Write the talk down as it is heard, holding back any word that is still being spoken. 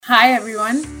Hi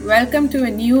everyone, welcome to a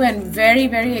new and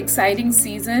very exciting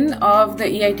season of the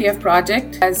EITF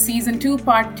project. Season 2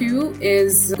 part 2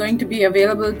 is going to be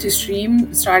available to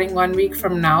stream starting 1 week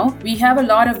from now. We have a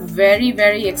lot of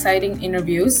very exciting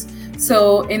interviews.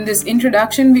 So in this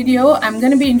introduction video, I'm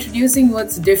going to be introducing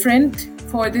what's different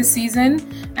for this season,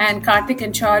 and Karthik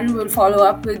and Charu will follow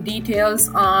up with details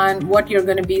on what you're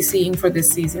going to be seeing for this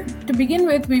season. To begin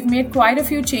with, we've made quite a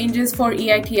few changes for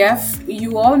EITF.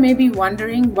 You all may be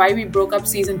wondering why we broke up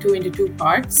season 2 into two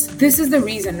parts. This is the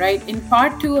reason, right? In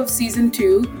part 2 of season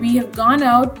 2, we have gone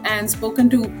out and spoken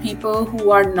to people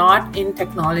who are not in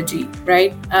technology,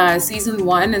 right? Season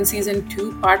 1 and season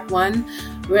 2, part 1,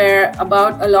 were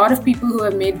about a lot of people who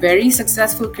have made very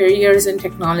successful careers in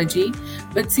technology.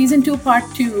 But season 2, part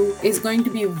 2 is going to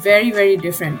be very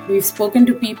different. We've spoken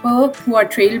to people who are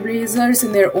trailblazers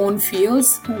in their own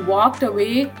fields, who walked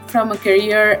away from a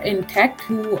career in tech,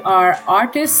 who are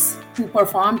artists who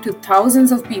perform to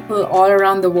thousands of people all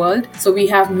around the world. So we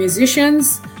have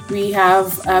musicians, we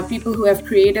have people who have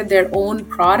created their own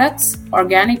products,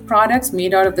 organic products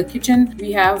made out of the kitchen.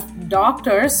 We have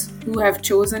doctors who have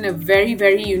chosen a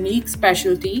very unique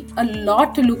specialty. A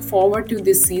lot to look forward to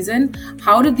this season.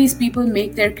 How did these people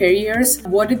make their careers?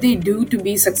 What did they do to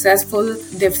be successful?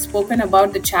 They've spoken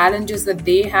about the challenges that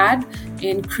they had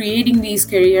in creating these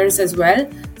careers as well.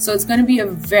 So it's going to be a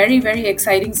very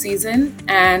exciting season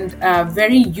and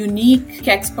very unique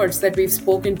experts that we've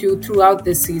spoken to throughout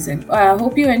this season. I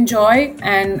hope you enjoy,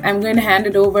 and I'm going to hand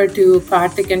it over to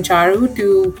Karthik and Charu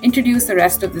to introduce the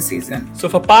rest of the season. So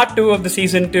for part 2 of the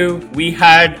season 2, we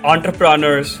had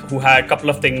entrepreneurs who had a couple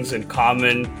of things in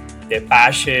common: their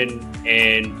passion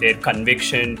and their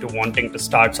conviction to wanting to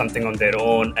start something on their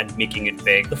own and making it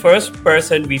big. The first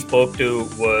person we spoke to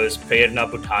was Prerna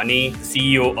Bhutani,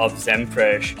 CEO of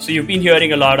Zemfresh. So you've been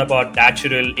hearing a lot about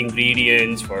natural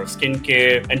ingredients for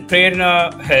skincare, and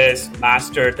Prerna has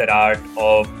mastered that art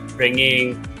of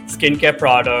bringing skincare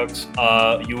products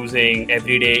using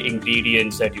everyday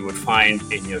ingredients that you would find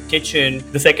in your kitchen.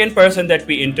 The second person that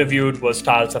we interviewed was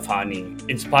Tal Safani.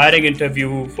 Inspiring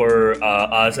interview for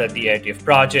us at the ITF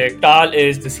project. Tal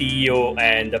is the CEO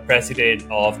and the president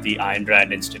of the Ayn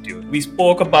Rand Institute. We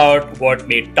spoke about what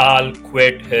made Tal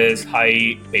quit his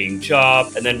high-paying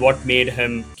job, and then what made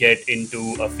him get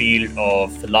into a field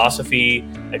of philosophy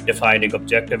and defining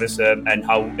objectivism, and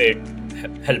how it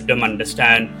helped them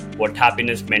understand what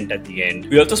happiness meant at the end.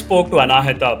 We also spoke to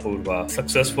Anahita Apurva,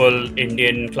 successful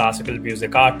Indian classical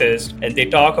music artist, and they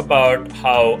talk about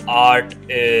how art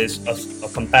is a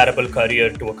comparable career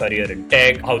to a career in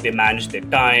tech, how they manage their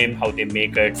time, how they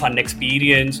make it a fun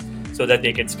experience, so that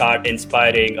they can start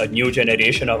inspiring a new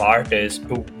generation of artists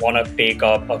to want to take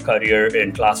up a career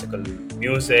in classical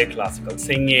music, classical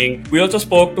singing. We also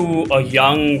spoke to a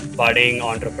young budding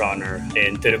entrepreneur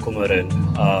in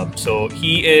Tirukumaran. So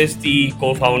he is the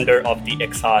co-founder of the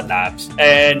XR Labs.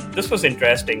 And this was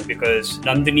interesting because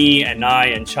Nandini and I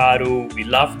and Charu, we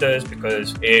loved this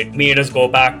because it made us go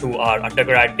back to our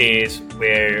undergrad days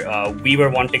where we were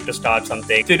wanting to start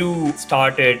something. Thiru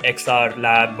started XR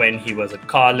Lab when he was at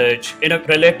college in a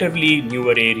relatively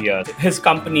newer area. His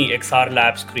company XR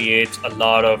Labs creates a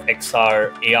lot of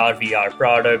XR, AR, VR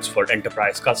products for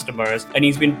enterprise customers, and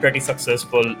he's been pretty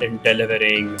successful in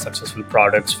delivering successful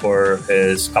products for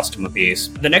his customer base.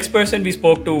 The next person we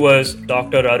spoke to was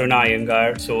Dr. Aruna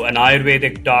Iyengar. So an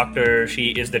Ayurvedic doctor.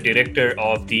 She is the director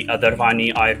of the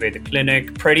Adarvani Ayurvedic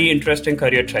Clinic. Pretty interesting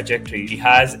career trajectory. She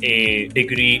has a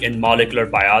degree in molecular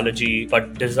biology,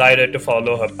 but decided to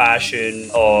follow her passion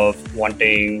of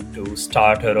wanting to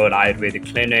start her own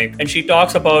Ayurvedic clinic. And she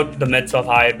talks about the myths of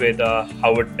Ayurveda,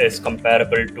 how it is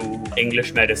comparable to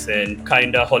English medicine,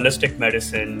 kind of holistic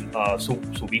medicine. So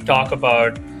we talk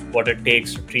about what it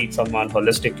takes to treat someone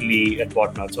holistically and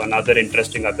whatnot. So another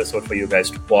interesting episode for you guys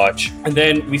to watch. And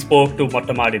then we spoke to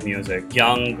Mottamadi Music,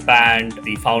 young band.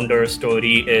 The founder's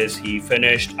story is he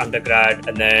finished undergrad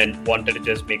and then wanted to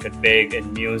just make it big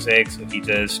in music. So he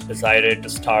just decided to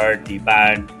start the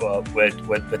band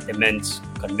with immense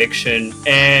conviction.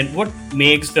 And what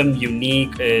makes them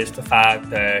unique is the fact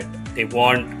that they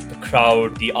want the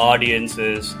crowd, the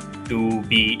audiences, to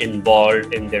be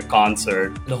involved in their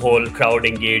concert. The whole crowd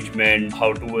engagement,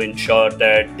 how to ensure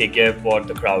that they give what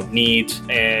the crowd needs.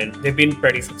 And they've been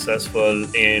pretty successful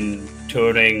in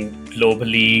touring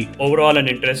globally. Overall, an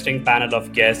interesting panel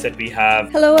of guests that we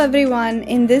have. Hello everyone.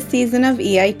 In this season of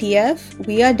EITF,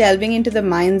 we are delving into the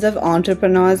minds of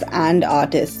entrepreneurs and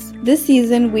artists. This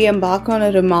season, we embark on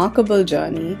a remarkable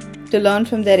journey. to learn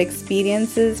from their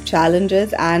experiences,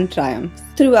 challenges, and triumphs.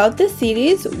 Throughout this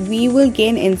series, we will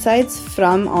gain insights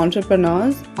from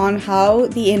entrepreneurs on how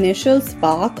the initial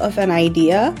spark of an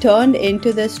idea turned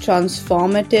into this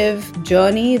transformative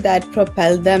journey that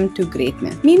propelled them to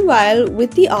greatness. Meanwhile,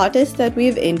 with the artists that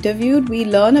we've interviewed, we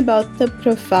learn about the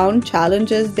profound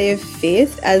challenges they've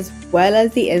faced as well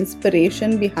as the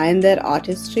inspiration behind their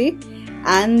artistry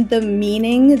and the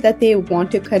meaning that they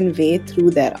want to convey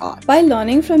through their art. By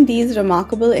learning from these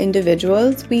remarkable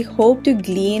individuals, we hope to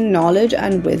glean knowledge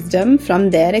and wisdom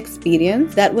from their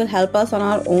experience that will help us on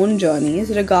our own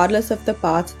journeys, regardless of the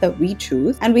paths that we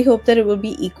choose, and we hope that it will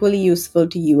be equally useful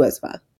to you as well.